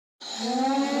നമ്മൾ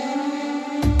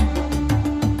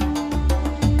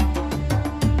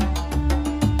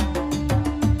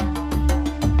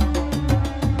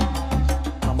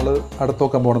അടുത്ത്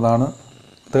നോക്കാൻ പോകുന്നതാണ്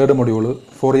third module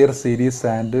Fourier series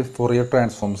and Fourier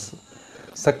transforms.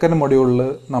 Second മൊഡ്യൂളിൽ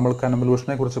നമ്മൾ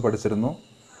കൺവല്യൂഷനെ കുറിച്ച് പഠിച്ചിരുന്നു.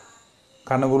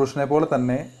 കൺവല്യൂഷനെ പോലെ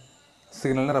തന്നെ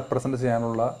സിഗ്നലിനെ റെപ്രസെൻ്റ്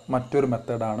ചെയ്യാനുള്ള മറ്റൊരു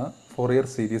മെത്തേഡാണ് Fourier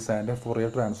series and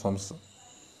Fourier transforms.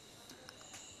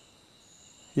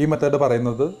 ഈ മെത്തേഡ്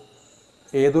പറയുന്നത്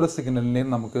ഏതൊരു സിഗ്നലിനെയും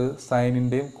നമുക്ക്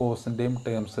സൈനിൻ്റെയും കോസിൻ്റെയും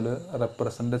ടേംസിൽ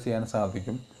റെപ്രസെൻ്റ് ചെയ്യാൻ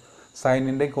സാധിക്കും.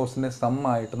 സൈനിൻ്റെയും കോസിൻ്റെയും സം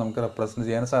ആയിട്ട് നമുക്ക് റെപ്രസെൻ്റ്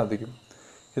ചെയ്യാൻ സാധിക്കും.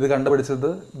 ഇത് കണ്ടുപിടിച്ചത്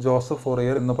ജോസഫ്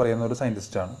ഫോറിയർ എന്ന് പറയുന്ന ഒരു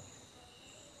സയൻറ്റിസ്റ്റാണ്.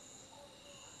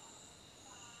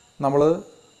 നമ്മൾ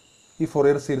ഈ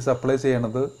ഫോറിയർ സീരീസ് അപ്ലൈ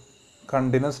ചെയ്യണത്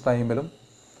കണ്ടിന്യൂസ് ടൈമിലും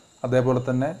അതേപോലെ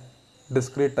തന്നെ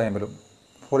ഡിസ്ക്രീറ്റ് ടൈമിലും.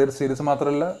 ഫോറിയർ സീരീസ്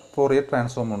മാത്രമല്ല, ഫോറിയർ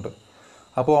ട്രാൻസ്ഫോം ഉണ്ട്.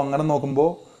 അപ്പോൾ അങ്ങനെ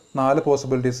നോക്കുമ്പോൾ 4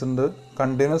 പോസിബിലിറ്റീസ് ഉണ്ട്.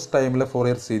 Continuous ടൈമിലെ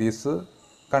Fourier series,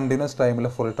 continuous ടൈമിലെ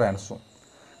Fourier transform,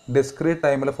 discrete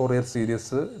ടൈമിലെ Fourier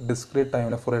series, discrete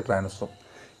ടൈമിലെ Fourier transform.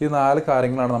 ഈ 4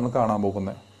 കാര്യങ്ങളാണ് നമ്മൾ കാണാൻ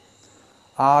പോകുന്നത്.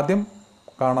 ആദ്യം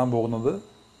കാണാൻ പോകുന്നത്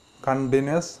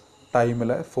continuous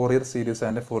ടൈമിലെ Fourier series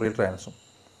and Fourier transform.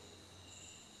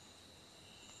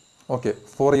 Okay,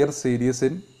 Fourier series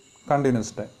in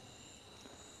continuous time.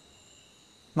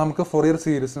 നമുക്ക് ഫോറിയർ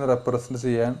സീരീസിനെ റെപ്രസെൻ്റ്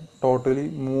ചെയ്യാൻ ടോട്ടലി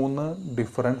 3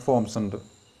 ഡിഫറെൻറ്റ് ഫോംസ് ഉണ്ട്.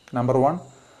 Number 1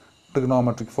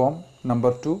 trigonometric form,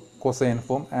 number 2 cosine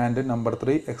form and number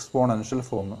 3 exponential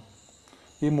form.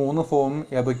 ഈ 3 ഫോം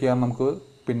ഏതൊക്കെയാണെന്ന് നമുക്ക്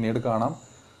പിന്നീട് കാണാം.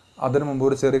 അതിനു മുമ്പ്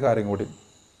ഒരു ചെറിയ കാര്യം കൂടി.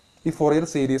 ഈ ഫോറിയർ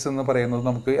സീരീസ് എന്ന് പറയുന്നത്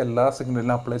നമുക്ക് എല്ലാ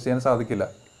സിഗ്നലിനും അപ്ലൈ ചെയ്യാൻ സാധിക്കില്ല.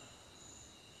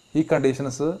 ഈ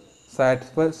കണ്ടീഷൻസ്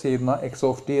സാറ്റിസ്ഫൈ ചെയ്യുന്ന എക്സ്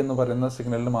ഓഫ് ടി എന്ന് പറയുന്ന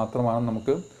സിഗ്നലിന് മാത്രമാണ്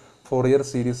നമുക്ക് Fourier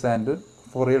series and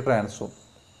Fourier transform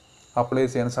apply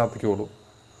ചെയ്യാൻ സാധിക്കുകയുള്ളൂ.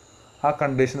 ആ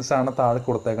കണ്ടീഷൻസാണ് താഴെ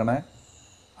കൊടുത്തേക്കണേ.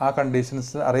 ആ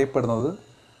കണ്ടീഷൻസ് അറിയപ്പെടുന്നത്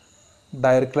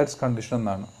ഡയറക്ട്ലെറ്റ്സ് കണ്ടീഷൻ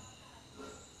എന്നാണ്.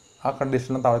 ആ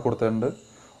കണ്ടീഷനിൽ താഴെ കൊടുത്തിട്ടുണ്ട്.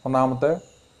 ഒന്നാമത്തെ,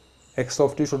 X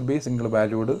of T should be single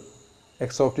valued.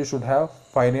 X of T should have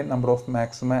finite number of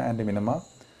maxima and minima.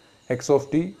 X of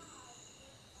T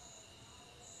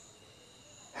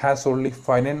has only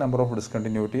finite number of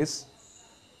discontinuities.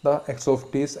 The x of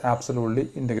t is absolutely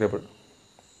integrable.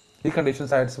 ഈ condition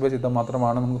satisfy ചെയ്താൽ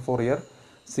മാത്രമാണ് നമുക്ക് Fourier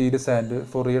series and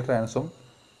Fourier transform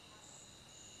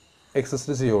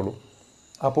exist ചെയ്യുള്ളൂ.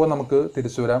 അപ്പോൾ നമുക്ക്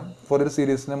തിരിച്ചു വരാം. Fourier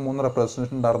സീരീസിന് 3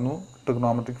 representation ഉണ്ടായിരുന്നു: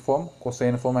 trigonometric form,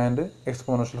 cosine form and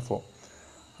exponential form.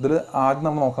 അതിൽ ആദ്യം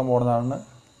നമ്മൾ നോക്കാൻ പോകുന്നതാണ്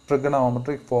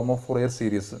trigonometric form of Fourier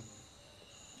series.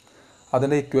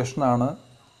 അതിൻ്റെ ഇക്വേഷനാണ്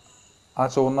ആ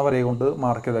ചുവന്ന വരയെ കൊണ്ട്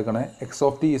മാർക്ക് ചെയ്തേക്കണേ. X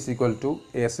of T is equal to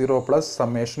a0 plus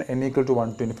summation n equal to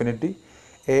 1 to infinity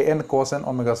an cos n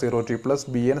omega 0 t plus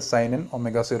bn sin n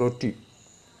omega 0 t.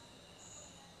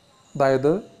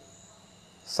 അതായത്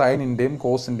സൈനിൻ്റെയും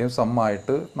കോസിൻ്റെയും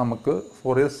സമ്മായിട്ട് നമുക്ക്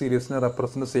Fourier സീരീസിനെ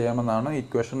represent ചെയ്യാമെന്നാണ്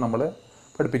equation നമ്മൾ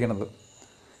പഠിപ്പിക്കുന്നത്.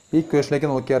 ഈ ഇക്വേഷനിലേക്ക്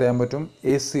നോക്കി അറിയാൻ പറ്റും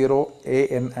a0,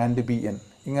 an ആൻഡ് bn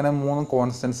ഇങ്ങനെ 3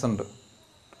 കോൺസ്റ്റൻസ് ഉണ്ട്.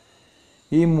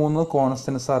 ഈ 3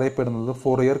 കോൺസ്റ്റൻസ് അറിയപ്പെടുന്നത്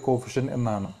ഫോറിയർ കോഫിഷ്യൻ്റ്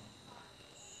എന്നാണ്.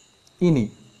 ഇനി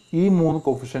ഈ 3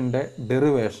 കോഫിഷ്യൻ്റെ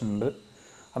ഡെറിവേഷൻ ഉണ്ട്.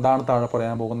 അതാണ് താഴെ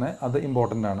പറയാൻ പോകുന്നത്. അത്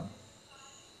ഇമ്പോർട്ടൻ്റ് ആണ്.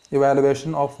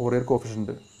 Evaluation of Fourier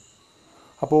coefficient.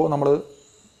 അപ്പോൾ നമ്മൾ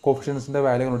കോഫിഷ്യൻസിൻ്റെ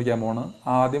വാല്യൂ കണ്ടുപിടിക്കാൻ പോകുന്നത്,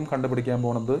 ആദ്യം കണ്ടുപിടിക്കാൻ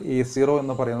പോകുന്നത് a0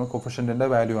 എന്ന് പറയുന്ന കോഫിഷ്യൻറ്റിൻ്റെ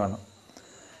വാല്യൂ ആണ്.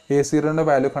 a0ൻ്റെ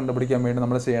വാല്യൂ കണ്ടുപിടിക്കാൻ വേണ്ടി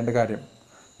നമ്മൾ ചെയ്യേണ്ട കാര്യം,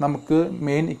 നമുക്ക്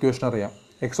മെയിൻ ഇക്വേഷൻ അറിയാം.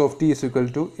 X of T is equal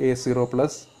to a0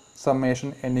 plus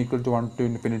summation n equal to 1 to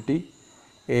infinity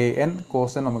an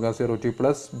cos n omega 0 t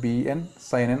plus bn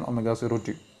sin n omega 0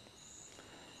 t.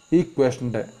 ഈ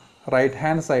ഇക്വേഷൻ്റെ റൈറ്റ്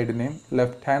ഹാൻഡ് സൈഡിനെയും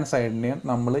ലെഫ്റ്റ് ഹാൻഡ് സൈഡിനെയും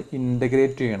നമ്മൾ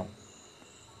integrate ചെയ്യണം.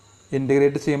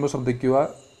 Integrate ചെയ്യുമ്പോൾ ശ്രദ്ധിക്കുക,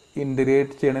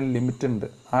 integrate ചെയ്യണ limit ഉണ്ട്.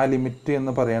 ആ limit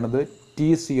എന്ന് പറയുന്നത്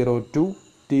t0 to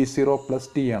t0 plus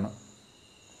t ആണ്.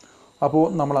 അപ്പോൾ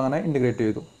നമ്മളങ്ങനെ ഇൻ്റഗ്രേറ്റ്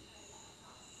ചെയ്തു.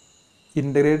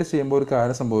 ഇൻ്റഗ്രേറ്റ് ചെയ്യുമ്പോൾ ഒരു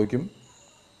കാര്യം സംഭവിക്കും.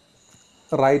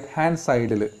 റൈറ്റ് ഹാൻഡ്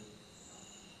സൈഡിൽ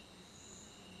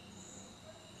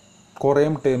കുറേ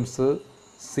ടേംസ്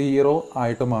 0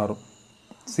 ആയിട്ട് മാറും.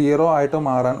 0 ആയിട്ട്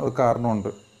മാറാൻ ഒരു കാരണമുണ്ട്.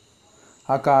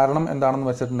 ആ കാരണം എന്താണെന്ന്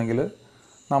വെച്ചിട്ടുണ്ടെങ്കിൽ,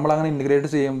 നമ്മളങ്ങനെ ഇൻ്റഗ്രേറ്റ്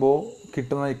ചെയ്യുമ്പോൾ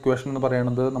കിട്ടുന്ന ഇക്വേഷൻ എന്ന്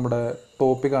പറയുന്നത് നമ്മുടെ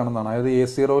ടോപ്പിക് ആണെന്നാണ്. അതായത്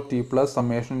a0 t plus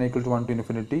summation equal to 1 to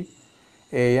infinity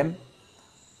an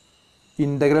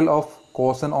integral of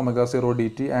cos n omega 0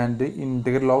 dt and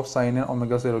integral of sine n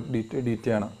omega 0 dt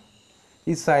ആണ്.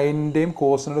 ഈ സൈനിൻ്റെയും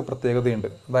കോസിനൊരു പ്രത്യേകതയുണ്ട്.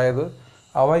 അതായത്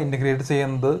അവ ഇൻ്റഗ്രേറ്റ്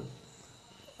ചെയ്യുന്നത്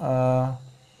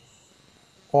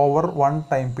ഓവർ 1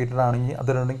 ടൈം പീരീഡ് ആണെങ്കിൽ അത്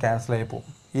രണ്ടും ക്യാൻസലായി പോകും.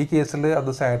 ഈ കേസിൽ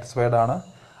അത് സാറ്റിസ്ഫൈഡ് ആണ്,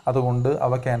 അതുകൊണ്ട്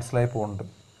അവ ക്യാൻസലായി പോകുന്നുണ്ട്.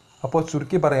 അപ്പോൾ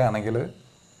ചുരുക്കി പറയുകയാണെങ്കിൽ,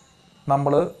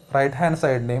 നമ്മൾ right hand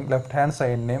സൈഡിനെയും left hand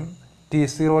സൈഡിനെയും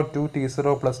T0 to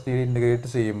T0 plus T integrate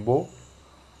ചെയ്യുമ്പോൾ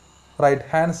റൈറ്റ്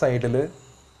ഹാൻഡ് സൈഡിൽ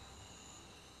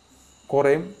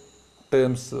കുറേ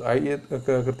ടേംസ്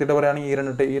കൃത്യമായിട്ട്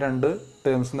പറയുകയാണെങ്കിൽ ഈ രണ്ട്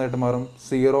ടേംസ് എന്നായിട്ട് മാറും,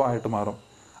 0 ആയിട്ട് മാറും.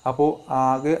 അപ്പോൾ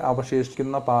ആകെ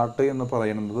അവശേഷിക്കുന്ന പാർട്ട് എന്ന്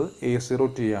പറയുന്നത്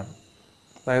A0T ആണ്.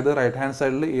 അതായത് റൈറ്റ് ഹാൻഡ്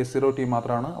സൈഡിൽ A0T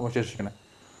മാത്രമാണ് അവശേഷിക്കുന്നത്.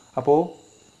 അപ്പോൾ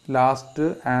ലാസ്റ്റ്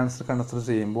ആൻസർ കൺസിഡർ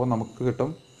ചെയ്യുമ്പോൾ നമുക്ക്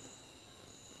കിട്ടും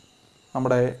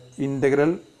നമ്മുടെ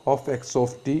integral of X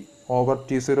of T over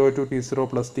T0 to T0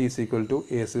 plus T is equal to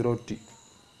A0T.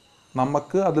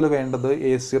 നമുക്ക് അതിൽ വേണ്ടത്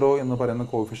A0 എന്ന് പറയുന്ന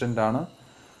കോഫിഷ്യൻ്റ് ആണ്.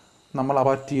 നമ്മൾ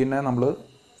അപ്പോൾ ടീനെ നമ്മൾ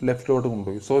ലെഫ്റ്റിലോട്ട്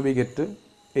കൊണ്ടുപോയി. So we get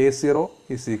A0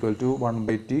 is equal to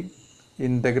 1/t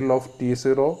integral of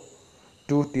T0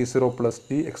 to T0 plus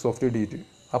T x of t dt.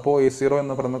 അപ്പോൾ A0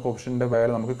 എന്ന് പറയുന്ന കോഫിഷ്യൻ്റെ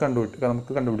വാല്യൂ നമുക്ക്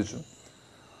കണ്ടുപിടിച്ചു.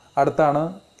 അടുത്താണ്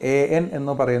AN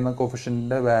എന്ന് പറയുന്ന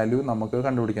കോഫിഷ്യൻ്റെ വാല്യൂ നമുക്ക്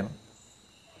കണ്ടുപിടിക്കണം.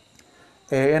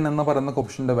 AN എന്ന് പറയുന്ന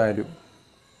കോഫിഷ്യൻ്റെ വാല്യൂ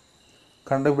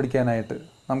കണ്ടുപിടിക്കാനായിട്ട്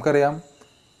നമുക്കറിയാം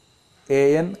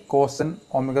AN cos n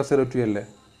omega 0t അല്ലേ.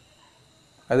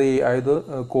 അതായത്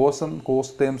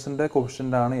കോസ് ടേംസിൻ്റെ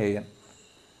കോഫിഷ്യൻ്റാണ് AN.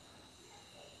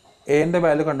 ANൻ്റെ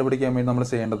വാല്യൂ കണ്ടുപിടിക്കാൻ വേണ്ടി നമ്മൾ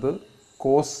ചെയ്യേണ്ടത്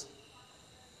കോസ്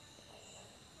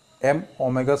m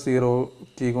omega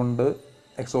 0t കൊണ്ട്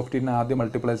എക്സ് ഓഫ് ടീനെ ആദ്യം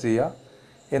മൾട്ടിപ്ലൈ ചെയ്യുക.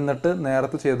 എന്നിട്ട്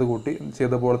നേരത്തെ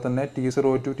ചെയ്ത പോലെ തന്നെ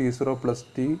T0 to T0 plus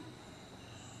T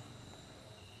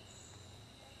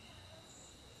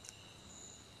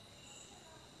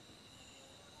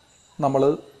നമ്മൾ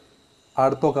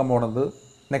അടുത്ത് നോക്കാൻ പോകുന്നത്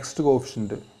നെക്സ്റ്റ്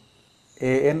കോഫിഷ്യൻ്റ്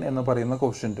AN എന്ന് പറയുന്ന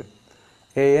കോഫിഷ്യൻ്റ്.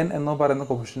 AN എന്ന് പറയുന്ന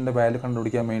കോഫിഷ്യൻ്റെ വാല്യൂ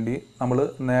കണ്ടുപിടിക്കാൻ വേണ്ടി നമ്മൾ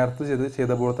നേരത്തെ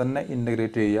ചെയ്ത പോലെ തന്നെ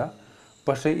ഇൻ്റഗ്രേറ്റ് ചെയ്യുക.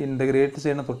 പക്ഷേ ഇൻ്റഗ്രേറ്റ്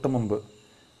ചെയ്യുന്ന തൊട്ട് മുമ്പ്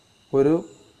ഒരു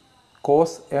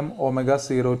കോസ് m omega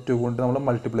 0t കൊണ്ട് നമ്മൾ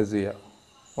മൾട്ടിപ്ലൈ ചെയ്യുക.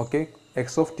 Okay,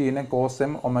 X of ടീനെ cos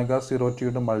m omega 0t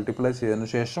കൊണ്ട് മൾട്ടിപ്ലൈ ചെയ്തതിന്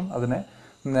ശേഷം അതിനെ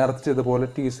നേരത്തെ ചെയ്ത പോലെ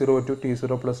T0 to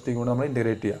T0 plus T കൊണ്ട് നമ്മൾ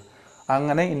ഇൻ്റഗ്രേറ്റ് ചെയ്യുക.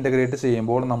 അങ്ങനെ ഇൻ്റഗ്രേറ്റ്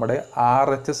ചെയ്യുമ്പോൾ നമ്മുടെ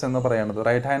RHS എന്ന് പറയുന്നത്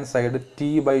റൈറ്റ് ഹാൻഡ് സൈഡ്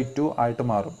T/2 ആയിട്ട്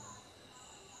മാറും.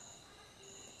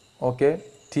 ഓക്കെ,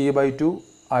 T/2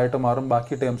 ആയിട്ട് മാറും.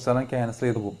 ബാക്കി ടേംസ് എല്ലാം ക്യാൻസൽ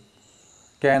ചെയ്ത് പോകും.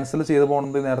 ക്യാൻസൽ ചെയ്ത്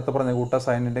പോകുന്നത് നേരത്തെ പറഞ്ഞ കൂട്ട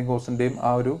സൈനിൻ്റെയും കോസിൻ്റെയും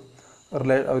ആ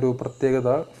ഒരു പ്രത്യേകത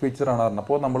ഫീച്ചറാണ് പറഞ്ഞത്.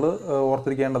 അപ്പോൾ നമ്മൾ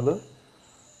ഓർത്തിരിക്കേണ്ടത്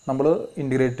നമ്മൾ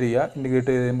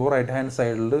ഇൻ്റഗ്രേറ്റ് ചെയ്യുമ്പോൾ റൈറ്റ് ഹാൻഡ്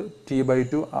സൈഡിൽ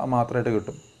T/2 മാത്രമായിട്ട്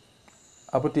കിട്ടും.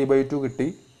 അപ്പോൾ T/2 കിട്ടി.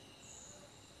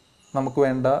 നമുക്ക്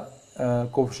വേണ്ട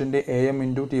കോഫിഷ്യൻ്റ് AM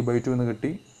into T/2 എന്ന് കിട്ടി.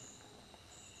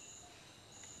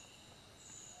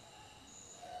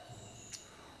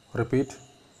 റിപ്പീറ്റ്.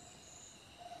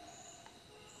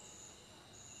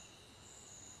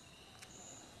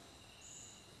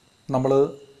 നമ്മൾ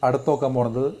അടുത്ത് നോക്കാൻ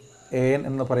പോകുന്നത് AN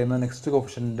എന്ന് പറയുന്ന നെക്സ്റ്റ്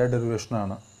കോഫിഷ്യൻ്റെ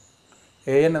ഡെറിവേഷനാണ്.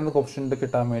 AN എന്ന കോഫിഷ്യൻ്റ്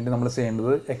കിട്ടാൻ വേണ്ടി നമ്മൾ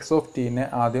ചെയ്യേണ്ടത് എക്സ് ഓഫ് ടീനെ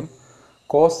ആദ്യം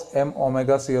കോസ് m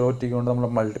omega 0t കൊണ്ട് നമ്മൾ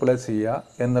മൾട്ടിപ്ലൈ ചെയ്യുക.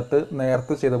 എന്നിട്ട്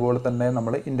നേരത്തെ ചെയ്ത പോലെ തന്നെ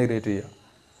നമ്മൾ ഇൻ്റഗ്രേറ്റ് ചെയ്യുക.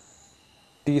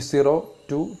 T0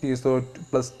 to T0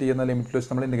 plus T എന്ന ലിമിറ്റിൽ വെച്ച്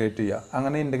നമ്മൾ ഇൻ്റഗ്രേറ്റ് ചെയ്യുക.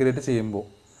 അങ്ങനെ ഇൻ്റഗ്രേറ്റ് ചെയ്യുമ്പോൾ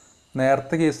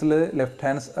നേരത്തെ കേസിൽ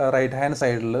റൈറ്റ് ഹാൻഡ്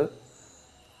സൈഡിൽ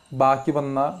ബാക്കി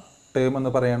വന്ന ടേം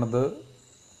എന്ന് പറയുന്നത്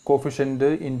കോഫിഷ്യൻ്റ്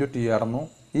ഇൻറ്റു T ആയിരുന്നു.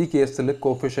 ഈ കേസിൽ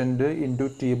കോഫിഷ്യൻ്റ് ഇൻറ്റു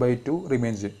T/2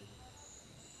 റിമെയിൻ ചെയ്യും.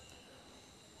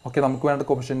 ഓക്കെ, നമുക്ക് വേണ്ട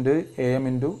coefficient AM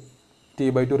into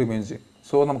T/2 remain ചെയ്യും.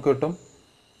 സോ നമുക്ക് കിട്ടും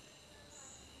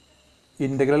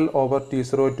integral over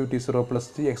T0 to T0 plus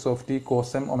T x of T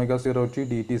cos m omega 0t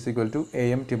dt is equal to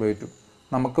AM T/2.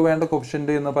 നമുക്ക് വേണ്ട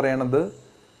coefficient എന്ന് പറയുന്നത്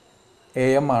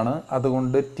AM ആണ്.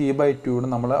 അതുകൊണ്ട് T/2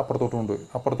 നമ്മൾ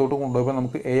അപ്പുറത്തോട്ട് കൊണ്ടുപോയപ്പോൾ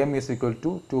നമുക്ക് AM is equal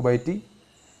to 2/T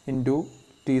into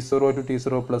T0 to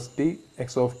T0 plus T x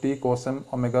of T cos m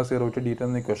omega 0t dt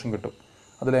എന്ന ഇക്വേഷൻ കിട്ടും.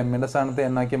 അതിൽ എമ്മിൻ്റെ സ്ഥാനത്ത്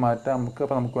n ആക്കി മാറ്റാം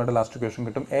അപ്പോൾ നമുക്ക് വേണ്ട ലാസ്റ്റ് ഇക്വേഷൻ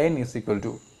കിട്ടും. AN is equal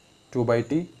to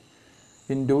 2/T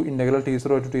into integral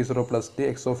T0 to T0 plus T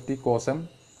x of T cos m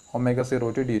omega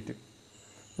 0t dt.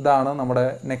 ഇതാണ് നമ്മുടെ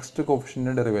നെക്സ്റ്റ്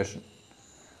കോഫിഷ്യൻ്റ് ഡെറിവേഷൻ.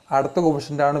 അടുത്ത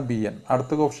കോഫിഷ്യൻ്റാണ് BN.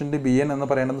 അടുത്ത കോഫിഷ്യൻ്റ് BN എന്ന്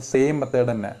പറയുന്നത് സെയിം മെത്തേഡ്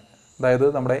തന്നെ. അതായത്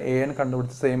നമ്മുടെ AN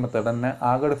കണ്ടുപിടിച്ച സെയിം മെത്തേഡ് തന്നെ.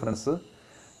 ആകെ ഡിഫറൻസ്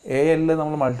AL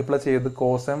നമ്മൾ മൾട്ടിപ്ലൈ ചെയ്ത്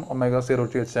കോസ് m omega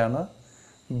 0t വെച്ചാണ്.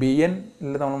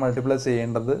 BNൽ നമ്മൾ മൾട്ടിപ്ലൈ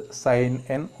ചെയ്യേണ്ടത് സൈൻ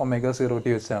n omega 0t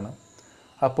വെച്ചാണ്.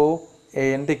 അപ്പോൾ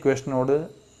ANൻ്റെ ഇക്വേഷനോട്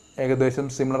ഏകദേശം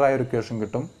സിമിലറായ ഒരു ഇക്വേഷൻ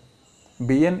കിട്ടും.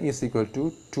 BN is equal to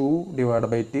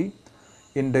 2/T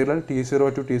integral T0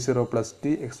 to T0 plus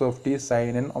T x of T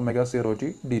sin n omega 0t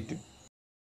dt.